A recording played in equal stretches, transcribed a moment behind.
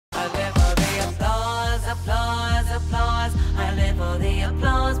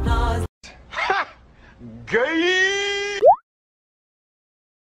Gay!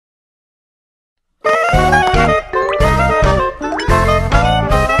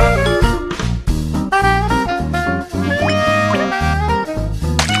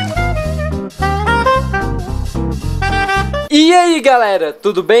 E aí galera,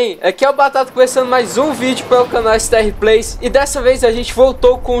 tudo bem? Aqui é o Batata começando mais um vídeo pelo canal ESTOU Plays. E dessa vez a gente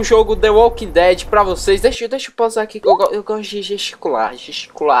voltou com o jogo The Walking Dead pra vocês. Deixa eu pausar aqui que eu gosto de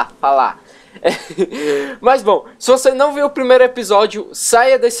gesticular, falar. Mas bom, se você não viu o primeiro episódio,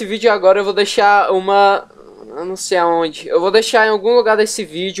 saia desse vídeo agora. Eu vou deixar eu não sei aonde. Eu vou deixar em algum lugar desse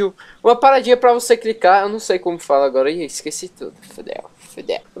vídeo uma paradinha pra você clicar. Eu não sei como fala agora. Ih, esqueci tudo. Fudeu.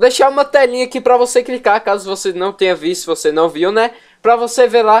 Vou deixar uma telinha aqui pra você clicar, caso você não tenha visto, se você não viu, né? Pra você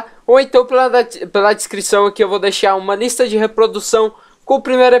ver lá. Ou então pela descrição aqui eu vou deixar uma lista de reprodução com o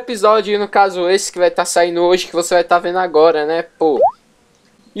primeiro episódio. No caso esse que vai estar saindo hoje, que você vai estar vendo agora, né? Pô.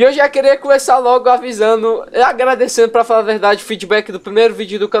 E eu já queria começar logo avisando, agradecendo, pra falar a verdade, o feedback do primeiro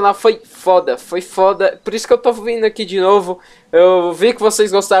vídeo do canal foi foda. Por isso que eu tô vindo aqui de novo. Eu vi que vocês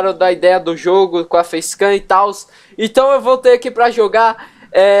gostaram da ideia do jogo com a facecam e tal. Então eu voltei aqui pra jogar.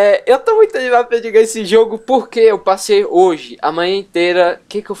 Eu tô muito animado pra jogar esse jogo porque eu passei hoje, a manhã inteira. O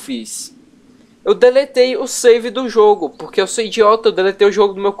que eu fiz? Eu deletei o save do jogo, porque eu sou idiota, eu deletei o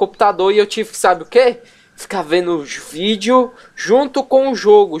jogo do meu computador e eu tive que, sabe o que? Ficar vendo os vídeos junto com o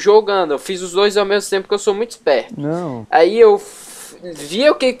jogo, jogando. Eu fiz os dois ao mesmo tempo porque eu sou muito esperto. Não. Aí eu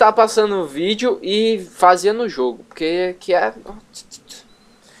via o que tá passando no vídeo e fazia no jogo, porque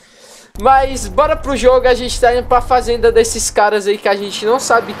Mas bora pro jogo. A gente tá indo pra fazenda desses caras aí que a gente não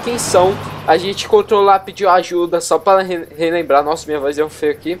sabe quem são. A gente encontrou lá, pediu ajuda, só para relembrar. Nossa, minha voz é um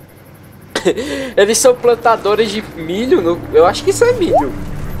feio aqui. Eles são plantadores de milho, eu acho que isso é milho.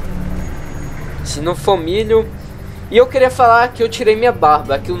 Se não for milho. E eu queria falar que eu tirei minha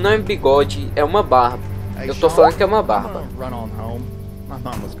barba. Aquilo não é bigode, é uma barba. Eu tô falando que é uma barba.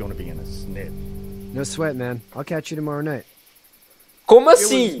 No sweat, man. I'll catch you tomorrow night. Como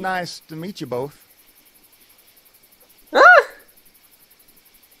assim? Nice to meet you both.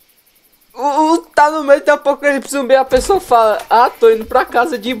 Tá no meio do apocalipse zumbi, a pessoa fala: ah, tô indo pra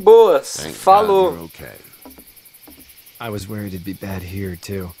casa de boas. Falou. I was worried it'd be bad here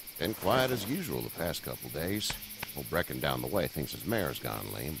too. Been quiet as usual the past couple days. Old Brecken down the way thinks his mare's gone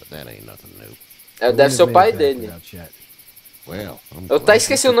lame, but that ain't nothing new. Deve ser o pai dele. Well, Eu até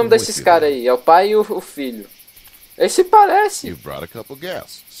esqueci o nome desses caras aí. É o pai e o filho. Eles se parecem. You've brought a couple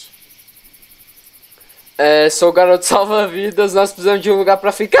guests. Sou o garoto salva-vidas. Nós precisamos de um lugar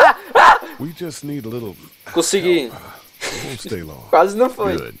pra ficar. We just need a little. Consegui. Won't stay long. Quase não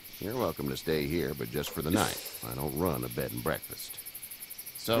foi. Good. You're welcome to stay here, but just for the night. I don't run a bed and breakfast.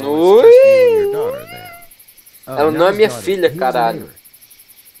 So it's just you and your daughter then. Ela não é minha filha, caralho.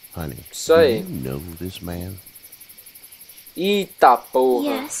 Honey, Isso aí. do you know this man? Eita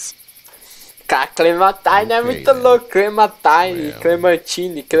porra. Yes. Cara, Clementine é muito louco. Clementine,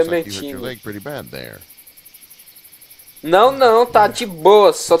 Clementine. Looks like you hurt your leg pretty bad there. Não, tá de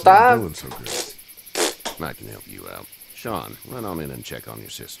boa. Só tá. Doing so good. I can help you out. Sean, run on in and check on your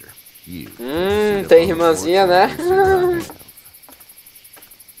sister. You. Tem irmãzinha, né?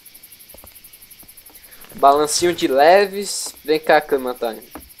 Balancinho de leves. Vem cá, Clementine.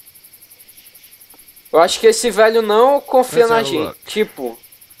 Eu acho que esse velho não confia na gente. Tipo.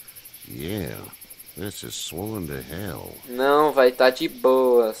 Yeah, this is swollen to hell. Não, vai estar de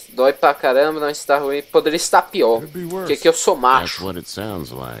boas. Dói pra caramba, não está ruim. Poderia estar pior. Porque que eu sou That's macho. what it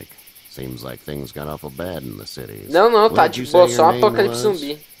sounds like. Seems like things got awful bad in the cities. Não, tá de boa. Só um apocalipse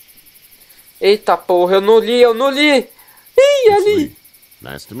zumbi. Eita porra, eu não li. Ih, ali.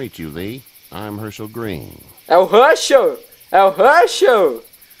 Nice to meet you, Lee. I'm Herschel Green. É o Herschel.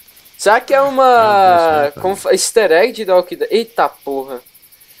 Será que é uma easter egg de Walking Dead? Eita porra.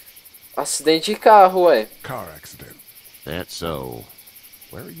 Acidente de carro, ué. Car accident. That's so.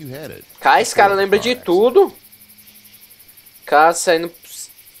 Where are you headed? Cara, esse cara lembra de tudo. Cara, saindo.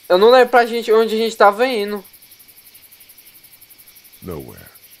 Eu não lembro pra gente onde a gente tava indo. Nowhere.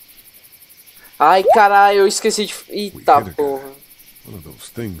 Ai, caralho, eu esqueci de. Eita porra. One of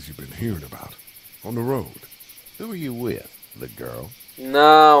those things you've been hearing about. On the road. Who are you with? The girl?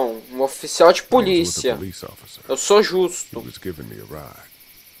 Não, um oficial de I was with a polícia. police officer. Eu sou He justo. was giving me a ride.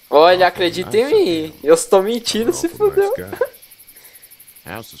 Olha, acredita em mim. Eu estou mentindo, se Awful fudeu. nice guy.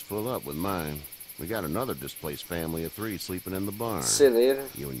 House is full up with mine. We got another displaced family of 3 sleeping in the barn. Celeira.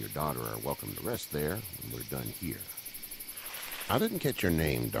 You and your daughter are welcome to rest there when we're done here. I didn't catch your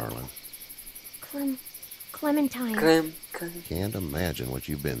name, darling. Clementine. Can't imagine what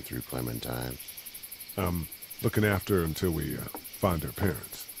you've been through, Clementine. looking after her until we find her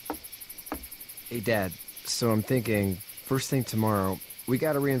parents. Hey, Dad. So I'm thinking, first thing tomorrow, we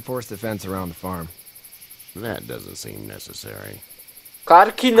gotta reinforce the fence around the farm. That doesn't seem necessary.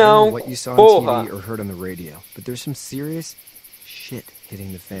 Claro que I don't know não, what you saw on porra. TV or heard on the radio, but there's some serious shit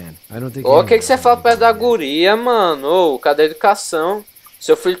hitting the fan. I don't think. Ô, o que que você fala perto da guria, mano? Ô, cadê a educação?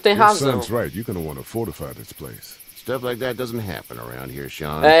 Seu filho tem Your razão. son's right. You're gonna want to fortify this place. Stuff like that doesn't happen around here,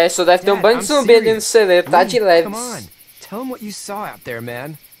 Sean. É, só deve ter um bando de zumbi ali no celeiro, tá de leves. Come on, tell him what you saw out there,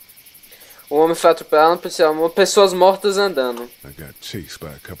 man. O homem foi atropelado, pessoas mortas andando. I got chased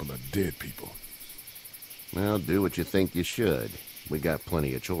by a couple of dead people. Well, do what you think you should. We got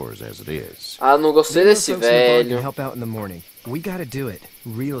plenty of chores as it is. Ah, não gostei desse velho. Help out in the morning. We gotta do it,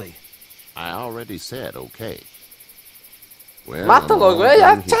 really. I already said okay. Well, Mata I'm logo, all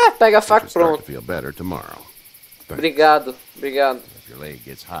done here. pega a faca You e should start pronto. to feel better tomorrow. Obrigado, obrigado. If your leg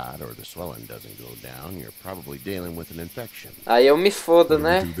gets hot or the swelling doesn't go down, you're probably dealing with an infection. Aí eu me foda, What do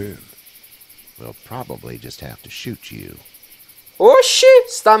né? we do then? We'll probably just have to shoot you. Oxi,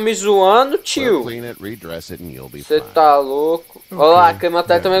 você tá me zoando, We'll tio? clean it, redress it, and you'll be Você fine. tá louco? Olha lá, a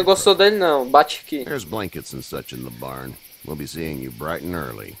Clementine também gostou dele não. Bate aqui. There's blankets and such in the barn. We'll be seeing you bright and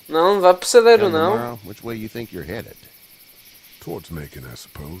early. Não, não vai pro celeiro Come não. tomorrow, which way you think you're headed? Towards Macon, I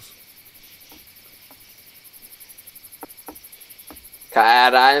suppose.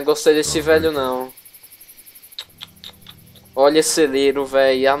 Caralho, não gostei desse velho não. Olha esse celeiro,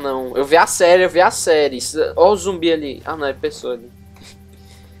 velho. Ah não. Eu vi a série, Olha o zumbi ali. Ah não, é pessoa ali.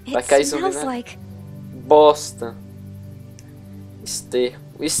 Vai cair zumbi, smells né? like Bosta. Esterco.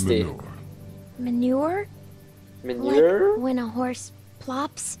 Manure. manure. Manure. Like when a horse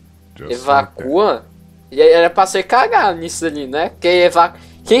plops. Just like that. Evacua? E aí era pra ser cagado nisso ali, né?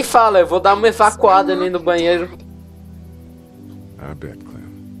 Quem fala, eu vou dar uma evacuada ali no banheiro. I bet, Clem.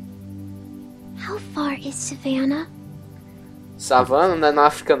 How far is Savannah? Savana, não é na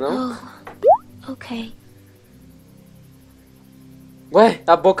África não. Oh, okay. Ué,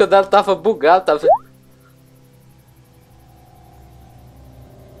 a boca dela tava bugada, tava...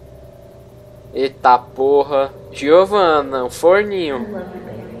 Eita porra. Giovana, um forninho.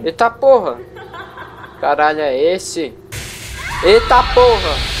 Eita porra. Caralho, é esse? Eita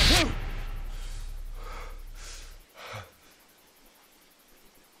porra.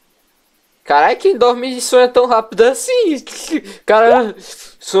 Caralho, quem dorme e sonha tão rápido assim? Cara,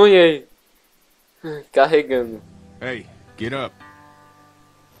 sonhei. Carregando. Hey, get up.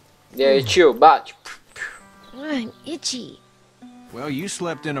 E aí, tio, bate. I'm itchy. Well, you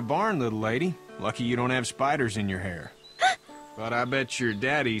slept in a barn, little lady. Lucky you don't have spiders in your hair. But I bet your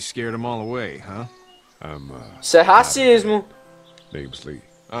daddy scared them all away, huh? I'm, Isso é racismo. name's Lee.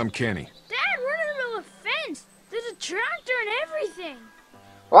 I'm Kenny. Dad, we're in the middle of a fence. There's a tractor and everything.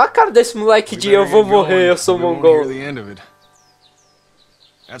 Olha a cara desse moleque de eu vou morrer, eu sou We won't hear mongol. the end of it.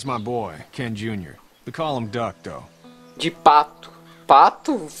 That's my boy, Ken Jr. We call him Duck, though. De pato.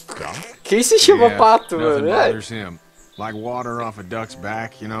 Pato? Quem se chama Yeah, pato, nothing mano? É. bothers him. Like water off a duck's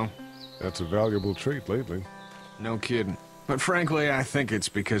back, you know? That's a valuable trait lately. No kidding. But frankly, I think it's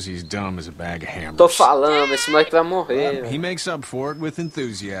because he's dumb as a bag of hammers. Tô falando, esse moleque vai morrer, He velho. makes up for it with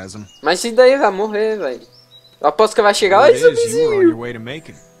enthusiasm. Mas e daí vai morrer, velho? Eu aposto que vai chegar. Well, Olha it esse is, you were on your vizinho. way to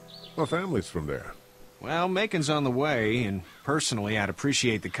Macon. My family's from there. Well, Macon's on the way, and personally, I'd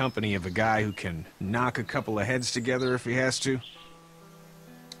appreciate the company of a guy who can knock a couple of heads together if he has to.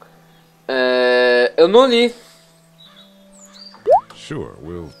 Eu não li. Sure,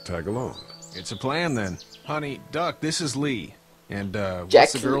 we'll tag along. It's a plan, then. Honey, Duck, this is Lee. And, what's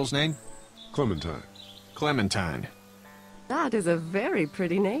Jackie. the girl's name? Clementine. Clementine. That is a very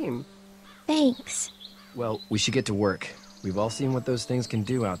pretty name. Thanks. Well, we should get to work. We've all seen what those things can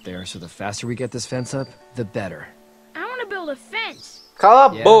do out there, so the faster we get this fence up, the better. I want to build a fence.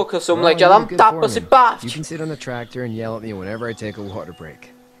 Cala a Yeah? boca, seu Well, moleque. Já you're dá a um good tapa, se foreman. parte. You can sit on the tractor and yell at me whenever I take a water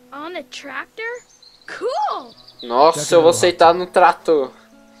break. On the tractor? Cool. Nossa, eu vou aceitar no trator.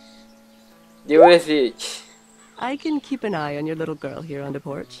 Deu evite. I can keep an eye on your little girl here on the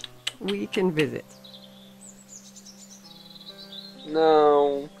porch. We can visit.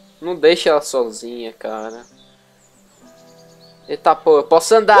 Não, não deixa ela sozinha, cara. Eita pô, eu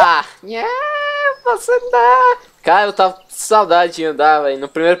posso andar. Yeah, eu posso andar. Cara, eu tava com saudade de andar, velho. No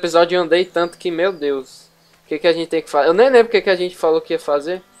primeiro episódio eu andei tanto que, meu Deus. O que a gente tem que fazer? Eu nem lembro o que a gente falou que ia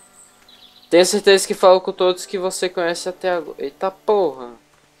fazer. Tenho certeza que falou com todos que você conhece até agora. Eita porra.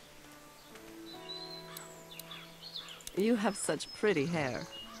 You have such pretty hair.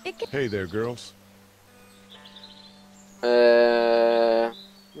 Hey there, girls.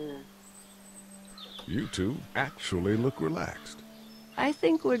 You two actually look relaxed. I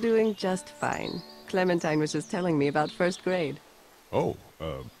think we're doing just fine. Clementine was just telling me about first grade. Oh,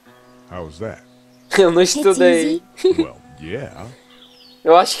 how's that? Eu não estudei. Well, yeah.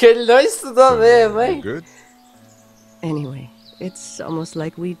 Eu acho que ele não estudou So, mesmo, you hein? good? Anyway, it's almost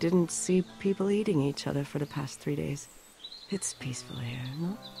like we didn't see people eating each other for the past 3 days. It's peaceful here,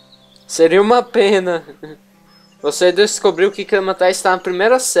 no? Seria uma pena. Você descobriu que Clementine está na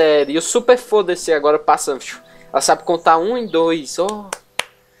primeira série. E o super foda-se agora passando. Ela sabe contar 1 e 2. Oh.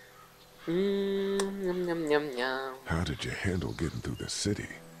 Nham, nham, nham. How did you handle getting through the city?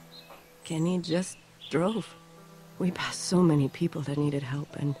 Kenny just drove. We passed so many people that needed help,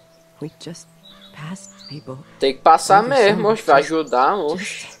 and we just passed people. Tem que passar mesmo, oxe, vai ajudar,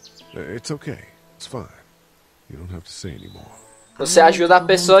 oxe. It's okay. It's fine. You don't have to say anymore. Você ajuda a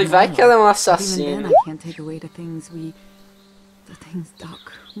pessoa e vai que ela é um assassino. Even then, I can't take away the things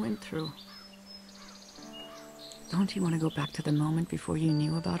Doc went through. Don't you want to go back to the moment before you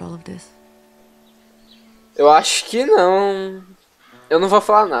knew about all of this? Eu acho que não. Eu não vou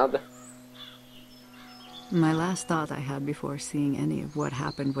falar nada. My last thought I had before seeing any of what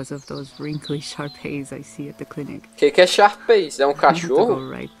happened was of those wrinkly Shar-Peis I see at the clinic. O que é Shar-Peis? É um I have to cachorro? go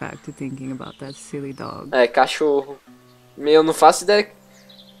right back to thinking about that silly dog. É, cachorro. Eu não faço ideia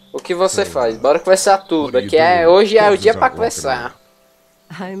o que você faz. Bora conversar tudo. Aqui hoje é o dia pra conversar.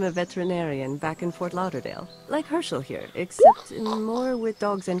 I'm a veterinarian back in Fort Lauderdale, like Herschel here, except more with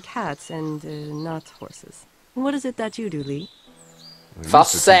dogs and cats and not horses. What is it that you do, Lee? I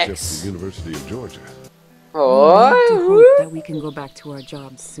Faço used to teach at sexo. the University of Georgia. We need to Oi, hope that we can go back to our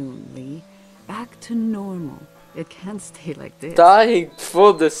jobs soon, Lee. Back to normal. It can't stay like this. tá,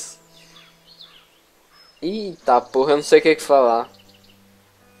 foda-se. Eita porra, eu não sei o que falar.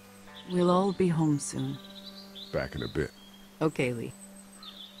 We'll all be home soon. Back in a bit. Okay, Lee.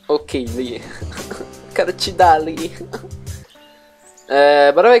 Ok, Lee. Quero te dar, Lee.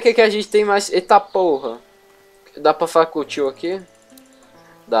 Bora ver o que a gente tem mais. Eita porra. Dá pra falar com o tio aqui?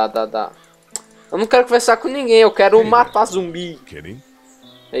 Dá. Eu não quero conversar com ninguém, eu quero matar zumbi. Kenny,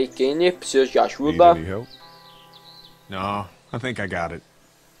 Ei, Kenny, precisa de need ajuda? any help? No, I think I got it.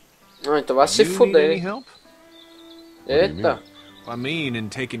 Não, então vai se You need any fuder. help? Eita. I mean, in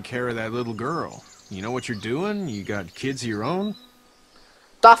taking care of that little girl. You know what you're doing? You got kids of your own?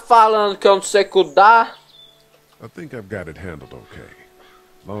 Tá falando que eu não sei cuidar? I think I've got it handled okay.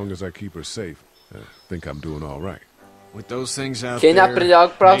 Long as I keep her safe, I think I'm doing all right. With those things out Kenny there, aprendeu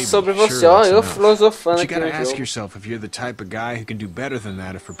algo pra maybe, sobre sure, você, ó. that's Eu enough. filosofando But you aqui gotta no ask jogo. yourself if you're the type of guy who can do better than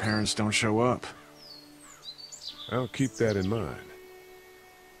that if her parents don't show up. I'll keep that in mind.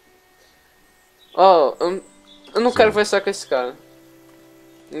 Ó, eu não quero conversar com esse cara.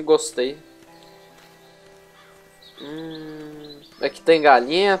 Não gostei. Aqui tem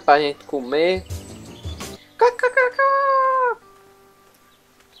galinha pra gente comer.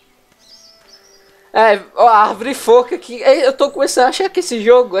 Ó, a árvore foca aqui. Eu tô começando a achar que esse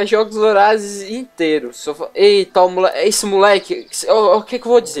jogo é Jogos Vorazes inteiro. Eita, esse moleque. O que eu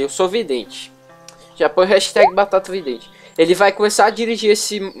vou dizer? Eu sou vidente. Já põe hashtag batata vidente. Ele vai começar a dirigir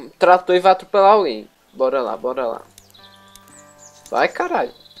esse trator e vai atropelar alguém. Bora lá. Vai,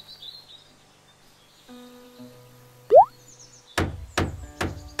 caralho.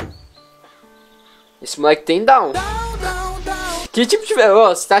 Esse moleque tem down. Que tipo de... Ó,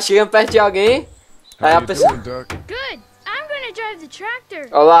 você tá chegando perto de alguém... Aí How a you pessoa... doing, Doc? Good. I'm gonna drive the tractor.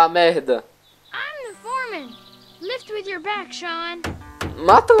 Olha lá a merda. I'm the foreman. Lift with your back, Sean.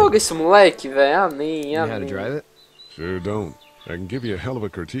 Mata logo esse moleque, velho. Amém, You know how to amém. drive it? Sure don't. I can give you a hell of a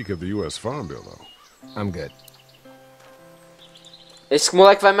critique of the U.S. Farm Bill, though. I'm good. Esse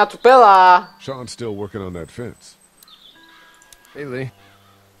moleque vai me atropelar. Sean's still working on that fence. Hey, Lee.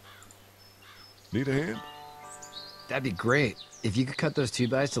 Need a hand? That'd be great. If you could cut those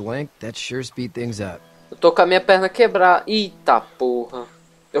 2x to length, that'd sure speed things up. Eu tô com a minha perna quebrada. Eita porra.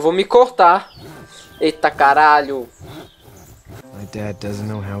 Eu vou me cortar. Eita caralho. My dad doesn't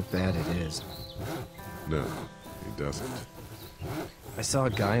know how bad it is. No, he doesn't. I saw a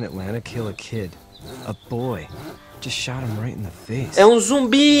guy in Atlanta kill a kid. A boy. Just shot him right in the face. É um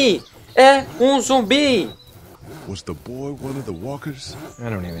zumbi. É um zumbi. Was the boy one of the walkers? I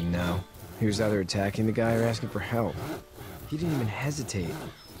don't even know. He was either attacking the guy or asking for help. He didn't even hesitate.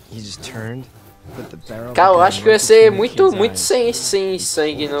 He just turned, put the barrel of the Cara, eu gun acho que eu ia right ser between the muito kid's sem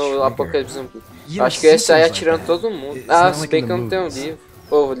sangue no Apocalipse Zumbi. You Eu acho don't que eu ia see sair things like atirando that. todo mundo. It's Ah, not se like bem in que eu the não tenho movies. livro.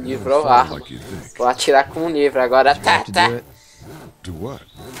 Ô, livro, ó, Fall arma. like you think. Vou atirar com um livro agora. Did you have to do it? Do what?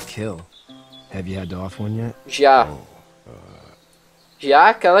 Kill. Have you had to off one yet? Já. Já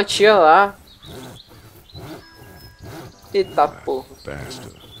aquela tia lá. Eita porra.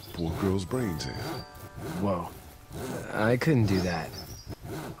 Bastard. Poor girl's brains in. Whoa. I couldn't do that.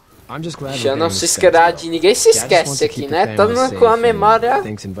 I'm just glad Já we're não getting se this esquecerá fast, de though. ninguém se Dad just wants esquece to aqui, keep the né? family Todo safe com a and memória.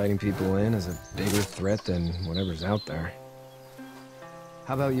 thinks inviting people in is a bigger threat than whatever's out there.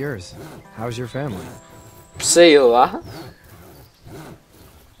 How about yours? How's your family? Sei lá.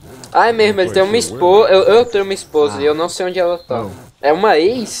 Ai mesmo, ele tem uma esposa. Eu tenho uma esposa e eu não sei onde ela tá. É uma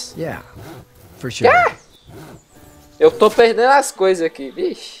ex? Yeah, for sure. Ah! Eu tô perdendo as coisas aqui,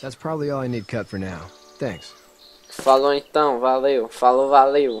 vixe. That's probably all I need cut for now. Thanks. Falou então, valeu. Falou,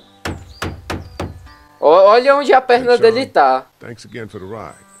 valeu. Olha onde a perna dele tá. Thanks again for the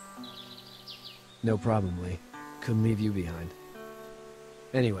ride. No problem, Lee. Couldn't leave you behind.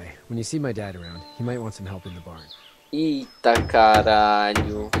 Anyway, when you see my dad around, he might want some help in the barn. Eita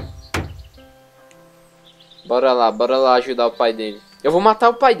caralho. Bora lá ajudar o pai dele. Eu vou matar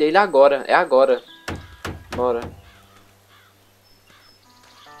o pai dele agora, é agora. Bora.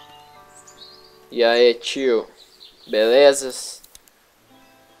 E aí, tio? Belezas?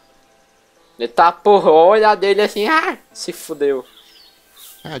 Ele tá porra, olha dele assim, ah, se fudeu.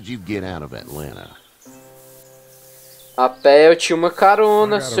 How'd you get out of Atlanta? A pé eu tinha uma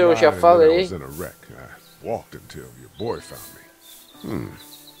carona, I got a seu, já ride and then I falei. was in a wreck. I walked until your boy found me.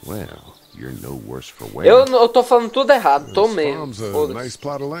 Well, you're no worse for wear. Eu tô falando tudo errado, tô This mesmo. farm's a Foda-se. nice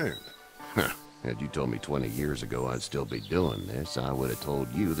plot of land. Had you told me 20 years ago I'd still be doing this, I would have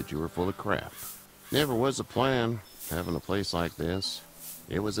told you that you were full of crap. Never was a plan, having a place like this.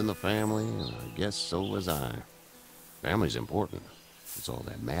 It was in the family, and I guess so was I. Family's important. It's all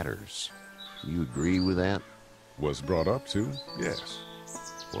that matters. You agree with that? Was brought up to, yes.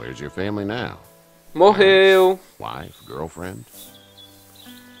 Where's your family now? Morreu. Wife, girlfriend?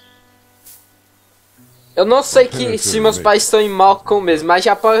 Eu não sei se meus pais estão em Malcolm mesmo, mas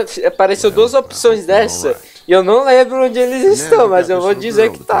já apareceu duas opções dessa. E eu não lembro onde eles estão, mas eu vou dizer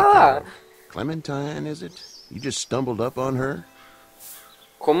que tá lá. Clementine, is it? You just stumbled up on her?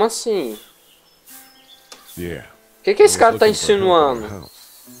 Como assim? Yeah. O que esse cara tá insinuando?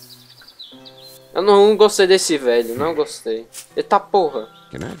 Eu não gostei desse velho, não gostei. Eita porra.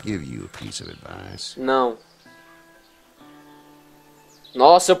 Can I give you a piece of advice? Não.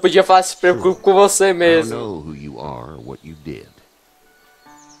 Nossa, eu podia falar, se preocupe com você I mesmo. know who you are or what you did.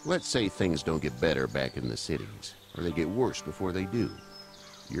 Let's say things don't get better back in the cities, or they get worse before they do.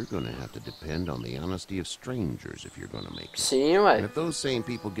 You're gonna have to depend on the honesty of strangers if you're gonna make it. Sim, And ué. if those same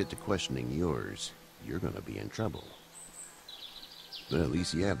people get to questioning yours, you're gonna be in trouble. But at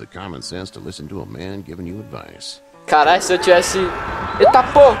least you have the common sense to listen to a man giving you advice. Caralho, se eu tivesse... Eita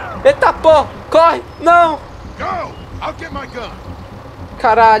porra! Eita porra! Corre! Não! Go! I'll get my gun.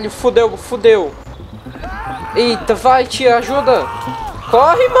 Caralho, fudeu, fudeu. Eita, vai, tia, ajuda.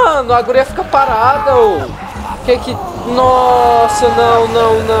 Corre, mano, a guria fica parada, ô. Que... Nossa, não.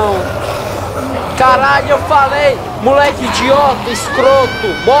 Caralho, eu falei. Moleque idiota, escroto.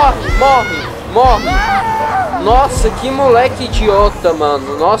 Morre. Nossa, que moleque idiota,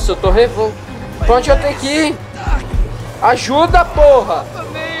 mano. Nossa, eu tô revoltado. Pra onde eu tenho que ir? Ajuda, porra.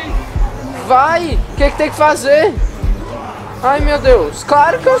 Vai, o que tem que fazer? Ai, meu Deus.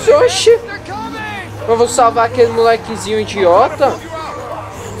 Claro que eu sou, oxi. Eu vou salvar aquele molequezinho idiota.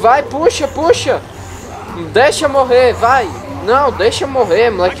 Vai, puxa. Deixa morrer, vai. Não, deixa morrer,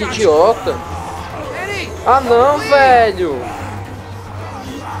 moleque idiota. Ah, não, velho.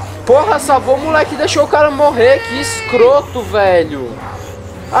 Porra, salvou o moleque e deixou o cara morrer. Que escroto, velho.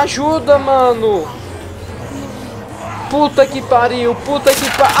 Ajuda, mano. Puta que pariu.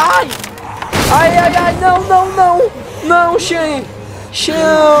 Ai! Ai, não, Shen.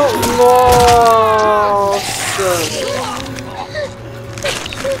 Nossa.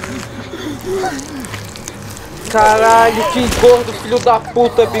 Caralho, que gordo, filho da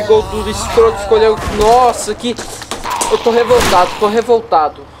puta, bigodudo, escroto, escolheu. Nossa, que... Eu tô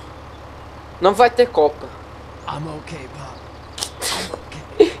revoltado. Não vai ter Copa. I'm okay, Pop.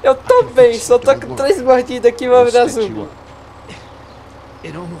 Eu tô bem, só tô com 3 mordidas aqui, uma vida azul.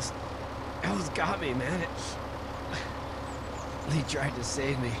 It almost got me, man. Lee tried to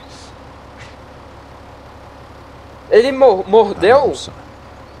save me. Ele mordeu?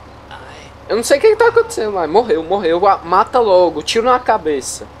 Eu não sei o que tá acontecendo, mas morreu. Mata logo, tiro na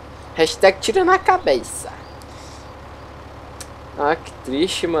cabeça. Hashtag tira na cabeça. Ah, que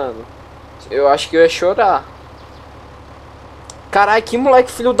triste, mano. Eu acho que eu ia chorar. Caralho, que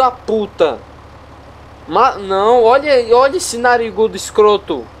moleque filho da puta. Não, olha esse narigudo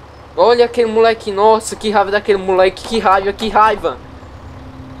escroto. Olha aquele moleque, nossa, que raiva daquele moleque, que raiva.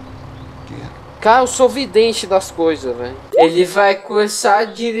 Cara, eu sou vidente das coisas, velho. Ele vai começar a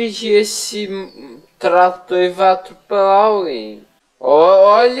dirigir esse trator e vai atropelar alguém.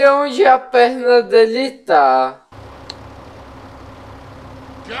 Olha onde a perna dele tá.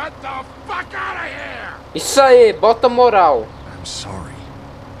 Get the fuck out of here! Isso aí, bota moral. I'm sorry.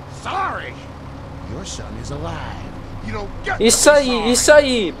 Sorry? Your son is alive. You don't get to Isso be aí, sorry. isso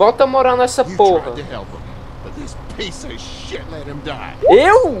aí. Bota moral nessa You porra. tried to help him, but this piece of shit let him die.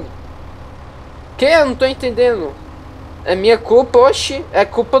 Eu? Que? Eu não tô entendendo. É minha culpa? Oxi. É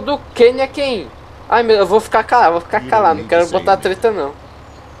culpa do quem é quem? Ai meu, eu vou ficar calado, não quero botar treta não.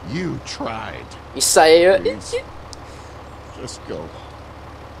 You tried. Isso aí. Just go.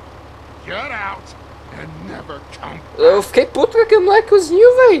 Get out and never come back. Eu fiquei puto com aquele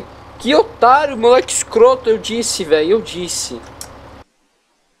molequezinho, velho. Que otário, moleque escroto, eu disse, velho, eu disse.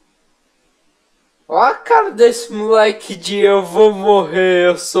 Olha a cara desse moleque de eu vou morrer,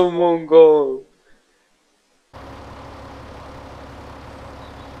 eu sou mongol.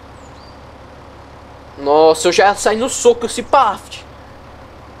 Nossa, eu já saí no soco esse paft.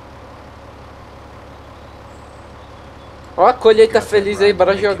 Ó a colheita feliz aí,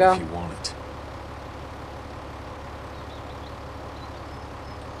 bora jogar.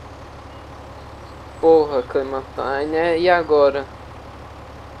 Porra, Clementine, né? E agora?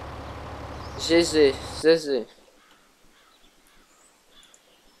 GG.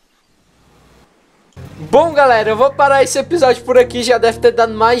 Bom, galera, eu vou parar esse episódio por aqui. Já deve ter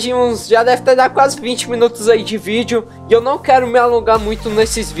dado já deve ter dado quase 20 minutos aí de vídeo. E eu não quero me alongar muito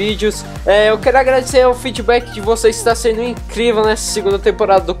nesses vídeos. Eu quero agradecer o feedback de vocês, que está sendo incrível nessa segunda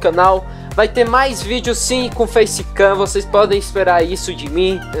temporada do canal. Vai ter mais vídeos sim com facecam, vocês podem esperar isso de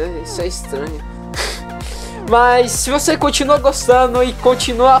mim. Isso é estranho. Mas se você continua gostando e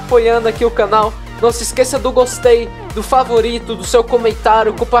continua apoiando aqui o canal, não se esqueça do gostei, do favorito, do seu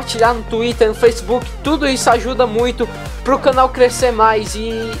comentário, compartilhar no Twitter, no Facebook. Tudo isso ajuda muito pro canal crescer mais.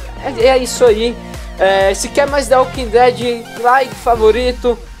 E é isso aí. Se quer mais The Walking Dead, like,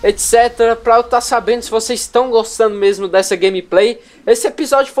 favorito, etc. Pra eu estar sabendo se vocês estão gostando mesmo dessa gameplay. Esse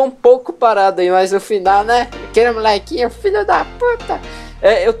episódio foi um pouco parado aí, mas no final, né? Aquele molequinho, filho da puta.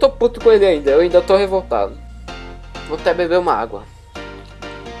 Eu tô puto com ele ainda, eu ainda tô revoltado. Vou até beber uma água.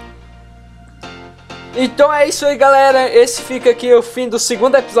 Então é isso aí, galera. Esse fica aqui o fim do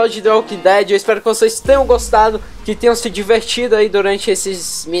segundo episódio de The Walking Dead. Eu espero que vocês tenham gostado, que tenham se divertido aí durante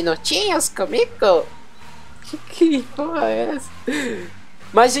esses minutinhos comigo. Que porra é essa?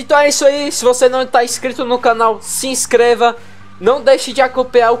 Mas então é isso aí. Se você não está inscrito no canal, se inscreva. Não deixe de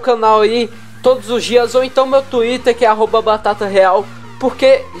acompanhar o canal aí todos os dias, ou então meu Twitter, que é @batatareal.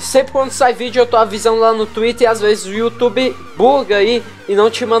 Porque sempre quando sai vídeo eu tô avisando lá no Twitter, e às vezes o YouTube buga aí e não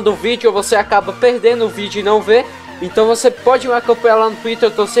te manda o vídeo, ou você acaba perdendo o vídeo e não vê. Então você pode me acompanhar lá no Twitter,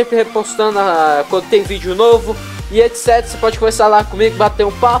 eu tô sempre repostando quando tem vídeo novo e etc. Você pode conversar lá comigo, bater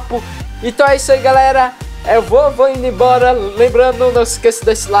um papo. Então é isso aí, galera. Eu vou indo embora. Lembrando, não se esqueça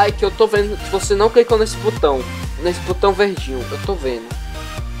desse like. Eu tô vendo que você não clicou nesse botão verdinho, eu tô vendo.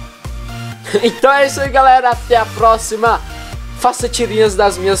 Então é isso aí, galera. Até a próxima. Faça tirinhas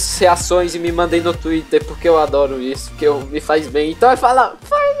das minhas reações e me mandem no Twitter, porque eu adoro isso, porque me faz bem. Então eu falo,